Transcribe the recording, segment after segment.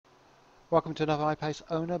Welcome to another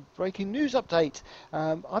IPaceOwner Breaking News update.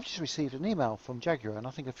 I've just received an email from Jaguar, and I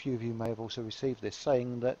think a few of you may have also received this,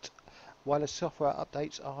 saying that wireless software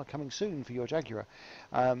updates are coming soon for your Jaguar.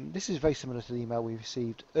 This is very similar to the email we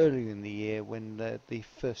received earlier in the year when the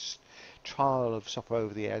first trial of software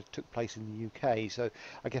over the air took place in the UK. So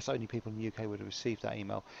I guess only people in the UK would have received that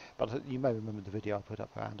email, but you may remember the video I put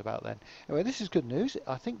up around about then. Anyway, this is good news.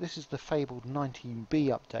 I think this is the fabled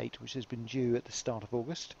 19B update, which has been due at the start of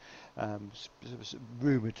August. It was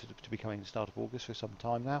rumoured to be coming at the start of August for some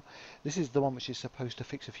time now. This is the one which is supposed to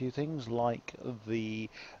fix a few things, like the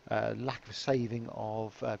lack of saving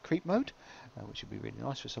of creep mode, which would be really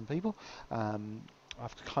nice for some people.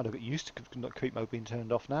 I've kind of got used to creep mode being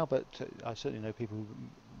turned off now, but I certainly know people who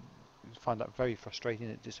find that very frustrating.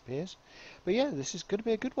 It disappears. But yeah, this is going to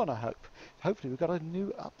be a good one, I hope. Hopefully we've got a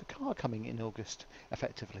new car coming in August,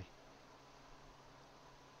 effectively.